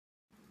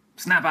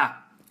Snapper!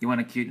 You want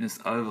a cuteness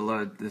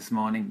overload this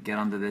morning? Get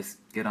onto this,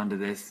 get onto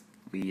this.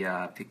 We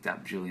picked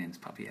up Julian's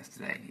puppy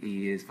yesterday.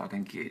 He is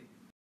fucking cute.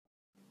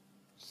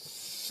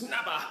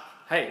 Snapper!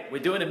 Hey,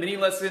 we're doing a mini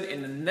lesson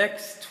in the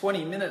next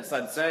 20 minutes,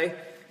 I'd say.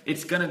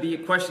 It's gonna be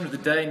a question of the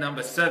day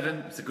number 7.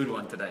 It's a good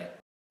one today.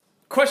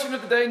 Question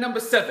of the day number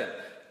 7.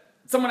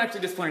 Someone actually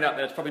just pointed out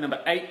that it's probably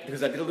number 8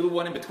 because I did a little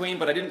one in between,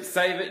 but I didn't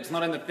save it. It's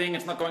not in the thing,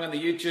 it's not going on the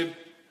YouTube,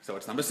 so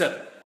it's number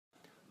 7.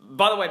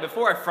 By the way,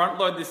 before I front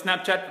load this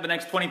Snapchat for the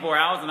next 24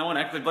 hours and no one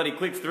actually bloody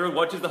clicks through,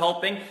 watches the whole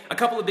thing, a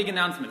couple of big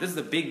announcements. This is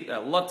a big,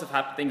 lots of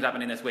things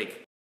happening this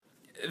week.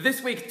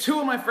 This week, 2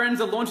 of my friends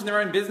are launching their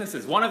own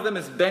businesses. One of them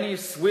is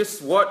Benny's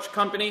Swiss Watch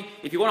Company.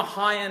 If you want a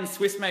high-end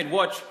Swiss-made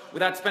watch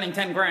without spending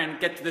 10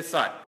 grand, get to this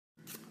site.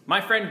 My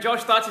friend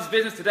Josh starts his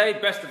business today.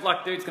 Best of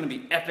luck, dude. It's going to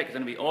be epic. It's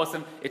going to be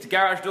awesome. It's a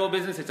garage door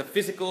business. It's a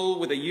physical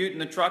with a ute in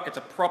the truck. It's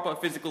a proper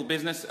physical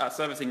business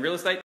servicing real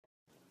estate.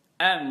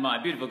 And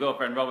my beautiful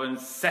girlfriend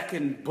Robin's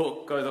second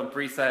book goes on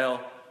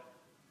pre-sale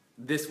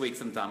this week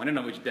sometime. I don't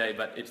know which day,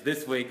 but it's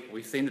this week.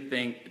 We've seen the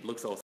thing. It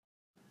looks awesome.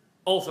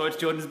 Also, it's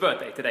Jordan's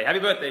birthday today. Happy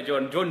birthday,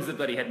 Jordan. Jordan's the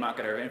bloody head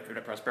marketer of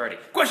Infinite Prosperity.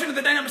 Question of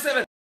the day number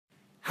 7.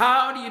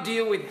 How do you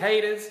deal with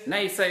haters,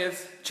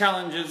 naysayers,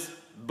 challengers,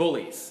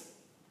 bullies?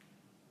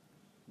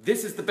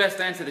 This is the best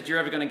answer that you're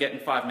ever going to get in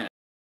 5 minutes.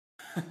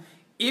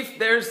 If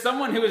there's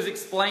someone who has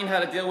explained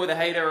how to deal with a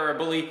hater or a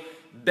bully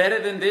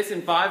better than this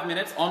in 5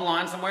 minutes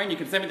online somewhere, and you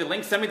can send me the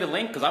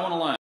link because I want to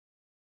learn.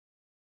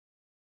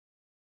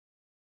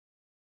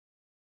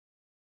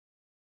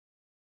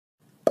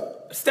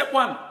 Step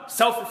 1,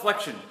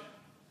 self-reflection.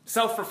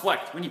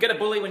 Self-reflect. When you get a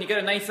bully, when you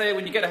get a naysayer,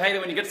 when you get a hater,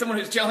 when you get someone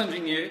who's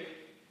challenging you,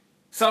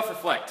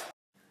 self-reflect.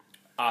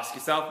 Ask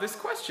yourself this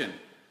question.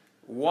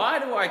 Why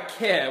do I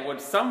care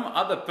what some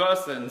other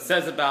person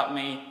says about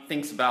me,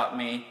 thinks about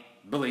me,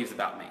 believes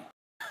about me?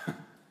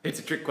 It's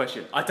a trick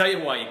question. I tell you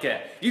why you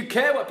care. You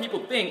care what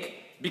people think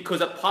because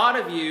a part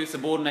of you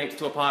subordinates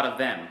to a part of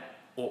them,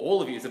 or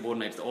all of you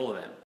subordinates to all of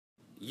them.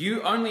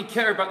 You only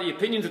care about the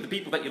opinions of the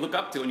people that you look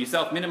up to and you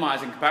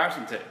self-minimize in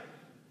comparison to.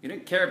 You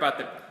don't care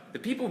about the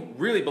people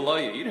really below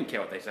you. You don't care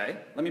what they say.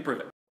 Let me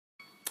prove it.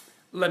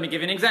 Let me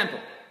give you an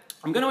example.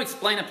 I'm going to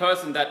explain a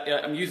person that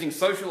I'm using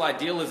social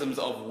idealisms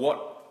of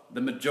what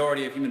the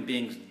majority of human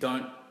beings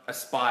don't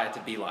aspire to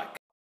be like.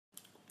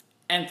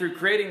 And through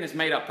creating this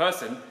made-up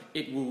person,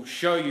 it will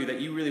show you that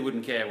you really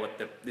wouldn't care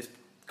what this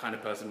kind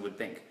of person would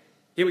think.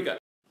 Here we go.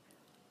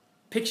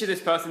 Picture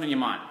this person in your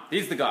mind.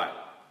 Here's the guy.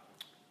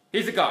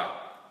 Here's a guy.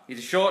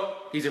 He's short.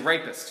 He's a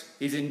rapist.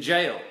 He's in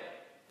jail.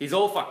 He's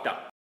all fucked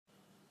up.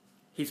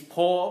 He's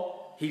poor.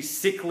 He's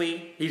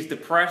sickly. He's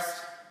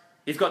depressed.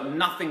 He's got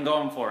nothing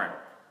going for him.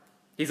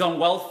 He's on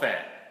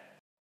welfare.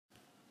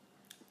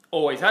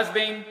 Always has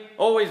been,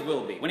 always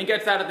will be. When he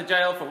gets out of the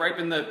jail for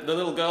raping the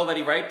little girl that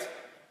he raped,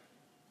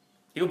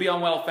 he'll be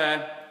on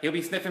welfare, he'll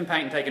be sniffing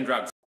paint and taking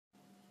drugs.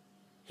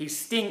 He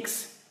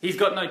stinks, he's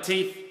got no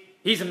teeth,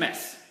 he's a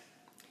mess.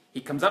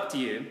 He comes up to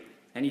you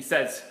and he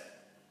says,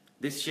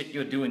 this shit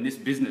you're doing, this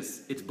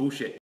business, it's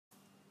bullshit.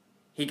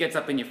 He gets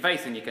up in your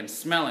face and you can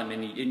smell him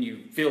and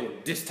you feel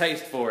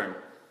distaste for him.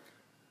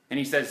 And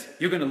he says,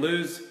 you're gonna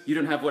lose, you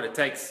don't have what it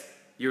takes,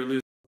 you're a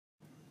loser.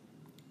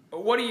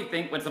 What do you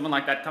think when someone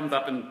like that comes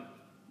up and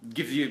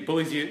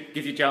bullies you,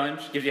 gives you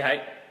challenge, gives you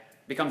hate,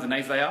 becomes a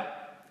naysayer?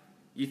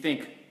 You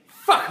think,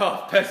 fuck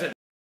off, person.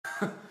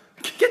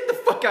 Get the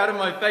fuck out of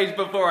my face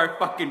before I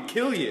fucking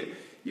kill you.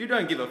 You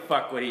don't give a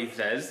fuck what he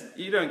says.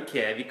 You don't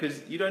care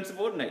because you don't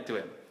subordinate to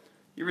him.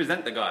 You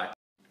resent the guy.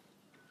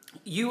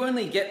 You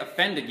only get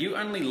offended. You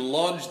only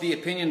lodge the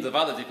opinions of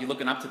others if you're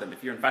looking up to them,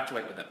 if you're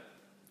infatuated with them.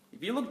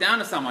 If you look down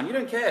to someone, you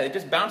don't care. It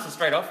just bounces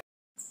straight off.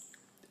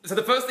 So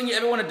the first thing you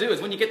ever want to do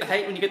is when you get the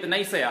hate, when you get the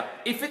naysayer,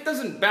 if it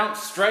doesn't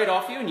bounce straight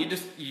off you and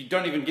you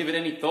don't even give it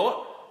any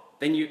thought,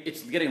 then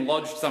it's getting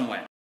lodged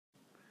somewhere.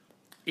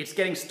 It's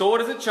getting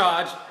stored as a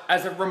charge,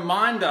 as a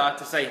reminder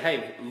to say,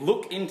 hey,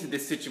 look into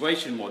this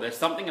situation more. There's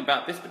something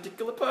about this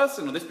particular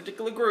person or this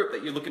particular group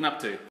that you're looking up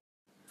to.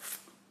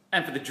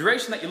 And for the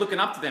duration that you're looking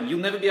up to them, you'll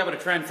never be able to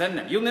transcend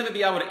them. You'll never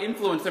be able to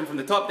influence them from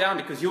the top down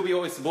because you'll be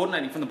always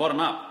subordinating from the bottom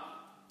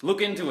up.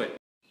 Look into it.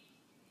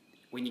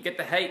 When you get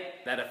the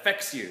hate, that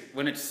affects you.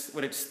 When it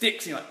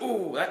sticks, you're like,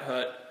 ooh, that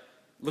hurt.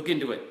 Look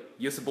into it.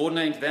 You're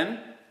subordinating to them.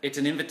 It's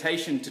an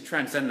invitation to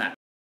transcend that.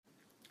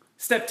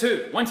 Step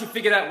 2, once you've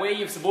figured out where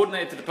you've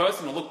subordinated to the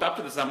person or looked up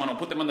to someone or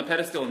put them on the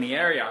pedestal in the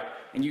area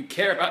and you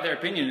care about their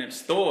opinion and it's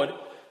stored,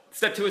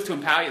 step 2 is to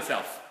empower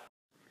yourself.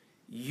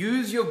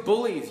 Use your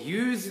bullies,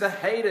 use the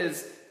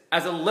haters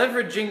as a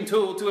leveraging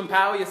tool to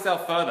empower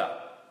yourself further.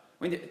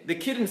 When the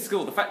kid in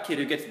school, the fat kid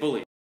who gets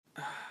bullied,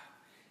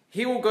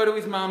 he will go to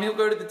his mum, he'll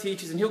go to the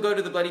teachers and he'll go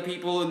to the bloody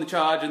people in the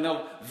charge and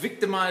they'll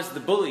victimize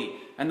the bully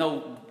and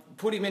they'll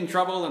put him in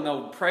trouble and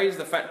they'll praise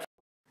the fat kid.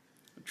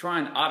 Try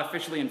and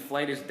artificially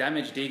inflate his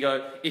damaged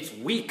ego. It's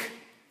weak.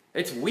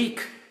 It's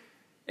weak.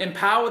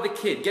 Empower the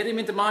kid. Get him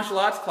into martial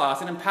arts class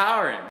and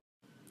empower him.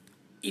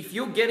 If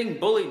you're getting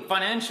bullied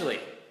financially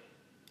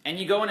and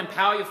you go and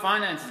empower your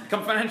finances,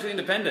 become financially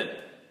independent,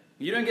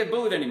 you don't get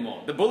bullied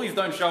anymore. The bullies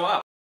don't show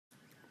up.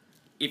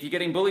 If you're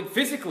getting bullied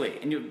physically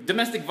in your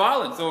domestic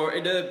violence or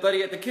at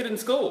the kid in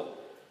school,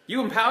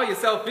 you empower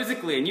yourself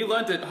physically and you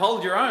learn to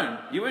hold your own,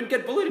 you won't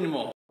get bullied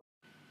anymore.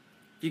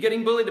 If you're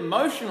getting bullied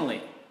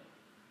emotionally,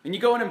 and you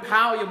go and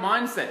empower your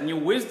mindset and your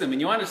wisdom and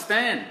you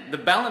understand the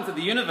balance of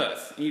the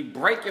universe and you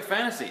break your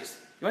fantasies,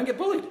 you won't get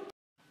bullied.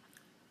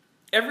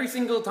 Every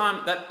single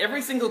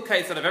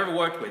case that I've ever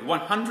worked with,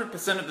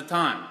 100% of the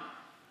time,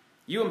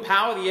 you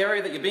empower the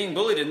area that you're being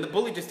bullied in, the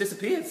bully just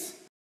disappears.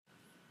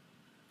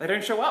 They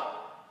don't show up.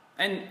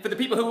 And for the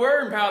people who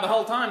were empowered the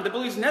whole time, the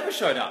bullies never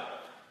showed up.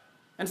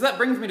 And so that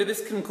brings me to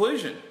this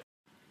conclusion.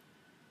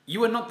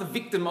 You are not the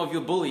victim of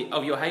your bully,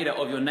 of your hater,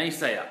 of your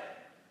naysayer.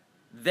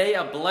 They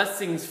are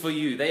blessings for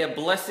you. They are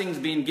blessings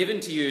being given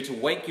to you to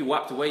wake you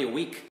up to where you're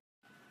weak.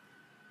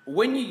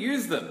 When you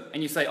use them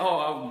and you say,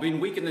 oh, I've been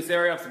weak in this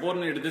area, I've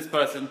subordinated to this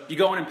person, you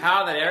go and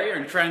empower that area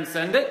and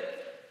transcend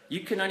it, you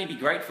can only be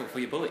grateful for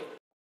your bully.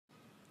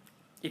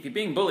 If you're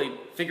being bullied,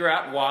 figure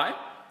out why,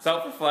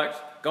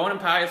 self-reflect, go and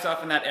empower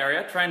yourself in that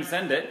area,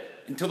 transcend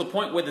it until the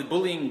point where the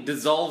bullying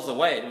dissolves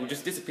away, it will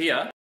just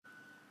disappear.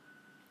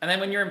 And then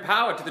when you're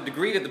empowered to the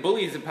degree that the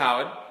bully is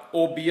empowered,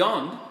 or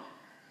beyond,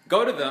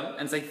 go to them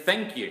and say,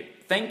 thank you.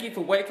 Thank you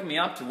for waking me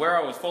up to where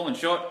I was falling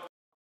short.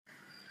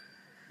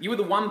 You were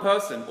the one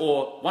person,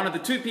 or one of the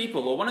two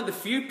people, or one of the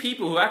few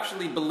people who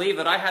actually believed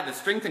that I had the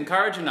strength and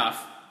courage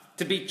enough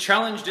to be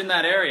challenged in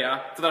that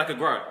area so that I could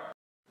grow.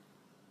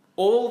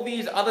 All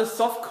these other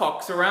soft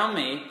cocks around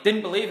me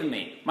didn't believe in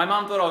me. My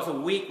mum thought I was a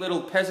weak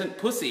little peasant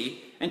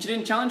pussy, and she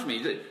didn't challenge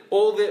me.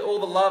 All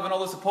the love and all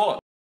the support.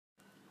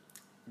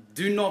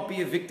 Do not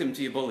be a victim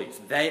to your bullies.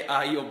 They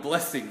are your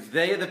blessings.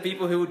 They are the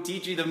people who will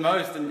teach you the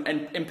most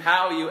and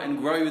empower you and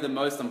grow you the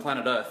most on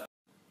planet Earth.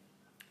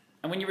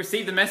 And when you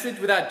receive the message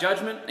without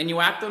judgment and you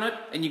act on it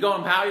and you go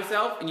empower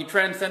yourself and you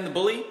transcend the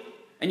bully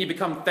and you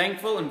become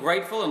thankful and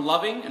grateful and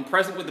loving and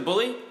present with the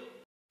bully,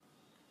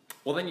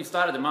 well then you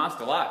started to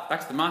master life.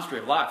 That's the mastery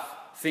of life.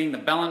 Seeing the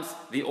balance,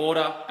 the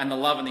order, and the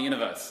love in the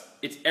universe.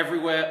 It's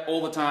everywhere,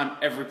 all the time,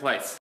 every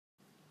place.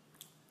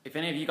 If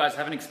any of you guys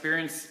have an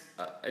experience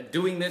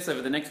doing this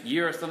over the next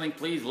year or something,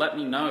 please let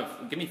me know.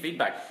 Give me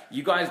feedback.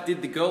 You guys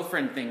did the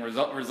girlfriend thing,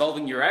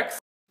 resolving your ex.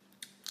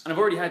 And I've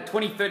already had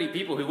 20, 30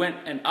 people who went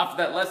and after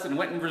that lesson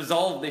went and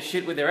resolved their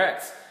shit with their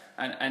ex.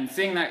 And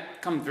seeing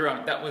that come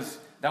through, that was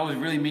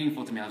really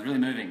meaningful to me. I was really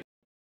moving.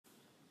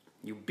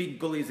 You big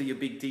bullies are your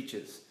big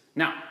teachers.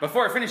 Now,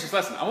 before I finish this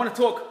lesson, I want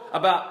to talk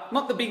about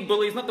not the big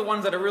bullies, not the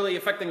ones that are really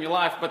affecting your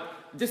life, but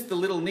just the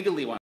little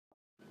niggly ones.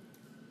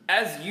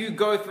 As you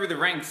go through the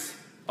ranks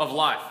of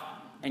life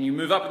and you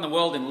move up in the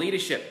world in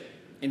leadership,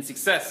 in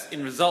success,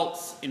 in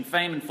results, in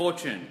fame and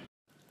fortune,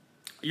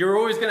 you're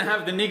always going to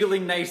have the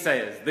niggling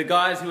naysayers, the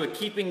guys who are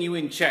keeping you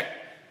in check.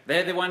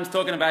 They're the ones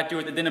talking about you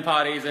at the dinner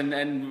parties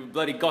and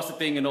bloody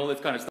gossiping and all this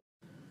kind of stuff.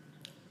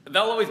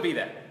 They'll always be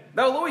there.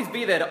 They'll always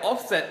be there to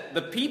offset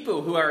the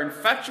people who are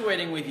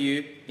infatuating with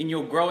you in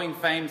your growing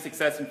fame,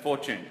 success and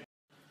fortune.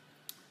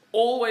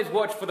 Always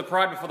watch for the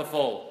pride before the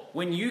fall.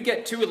 When you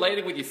get too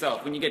elated with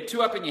yourself, when you get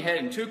too up in your head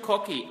and too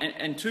cocky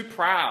and too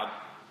proud,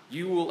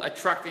 you will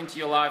attract into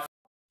your life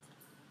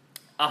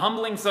a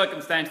humbling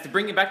circumstance to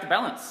bring you back to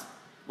balance.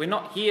 We're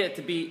not here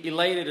to be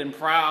elated and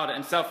proud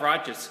and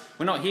self-righteous.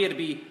 We're not here to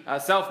be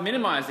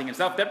self-minimizing and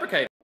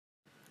self-deprecating.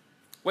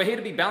 We're here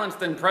to be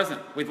balanced and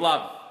present with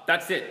love.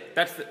 That's it.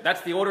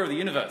 That's the order of the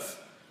universe.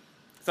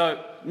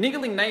 So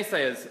niggling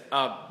naysayers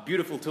are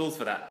beautiful tools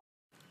for that.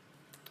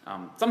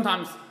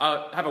 Sometimes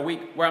I have a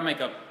week where I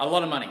make a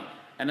lot of money,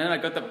 and then I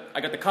got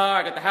the car,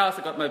 I got the house,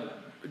 I got my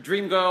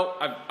dream girl,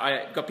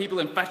 I got people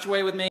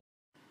infatuated with me.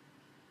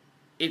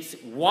 It's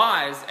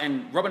wise,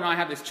 and Rob and I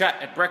have this chat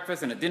at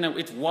breakfast and at dinner,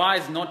 it's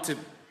wise not to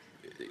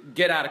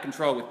get out of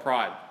control with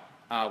pride.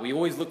 We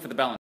always look for the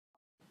balance.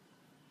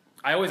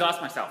 I always ask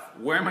myself,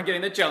 where am I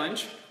getting the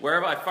challenge? Where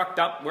have I fucked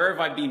up? Where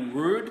have I been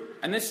rude?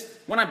 And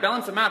when I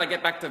balance them out, I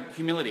get back to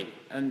humility,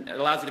 and it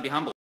allows you to be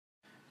humble.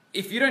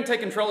 If you don't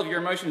take control of your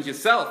emotions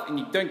yourself, and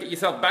you don't get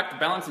yourself back to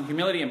balance and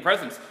humility and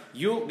presence,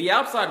 the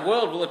outside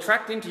world will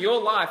attract into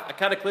your life a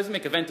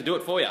cataclysmic event to do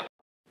it for you.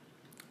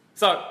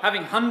 So,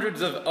 having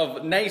hundreds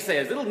of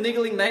naysayers, little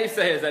niggling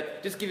naysayers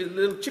that just give you a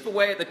little chip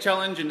away at the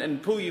challenge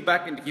and pull you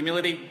back into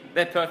humility,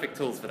 they're perfect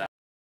tools for that.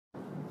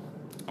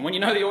 And when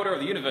you know the order of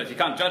the universe, you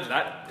can't judge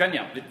that, can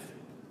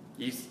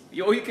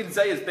you? All you can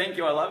say is, thank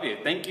you, I love you.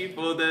 Thank you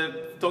for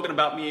talking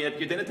about me at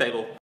your dinner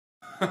table.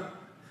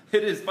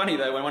 It is funny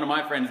though, when one of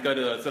my friends go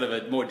to sort of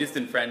a more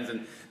distant friends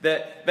and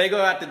they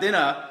go out to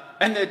dinner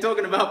and they're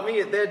talking about me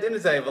at their dinner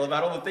table,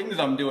 about all the things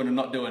I'm doing and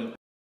not doing.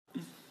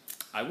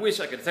 I wish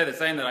I could say the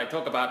same that I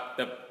talk about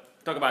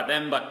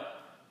them, but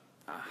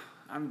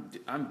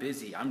I'm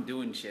busy, I'm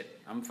doing shit.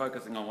 I'm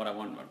focusing on what I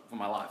want for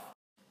my life.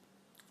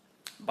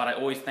 But I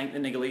always thank the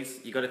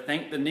nigglies. You got to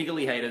thank the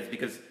niggly haters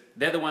because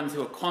they're the ones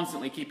who are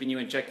constantly keeping you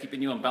in check,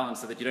 keeping you on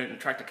balance so that you don't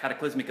attract a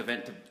cataclysmic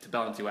event to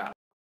balance you out.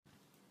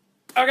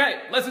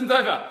 Okay, lesson's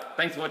over.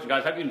 Thanks for watching,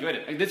 guys. Hope you enjoyed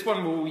it. And this one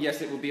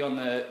it will be on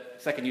the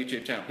second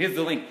YouTube channel. Here's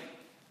the link.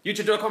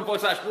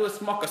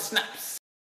 youtube.com/LewisMocker snaps.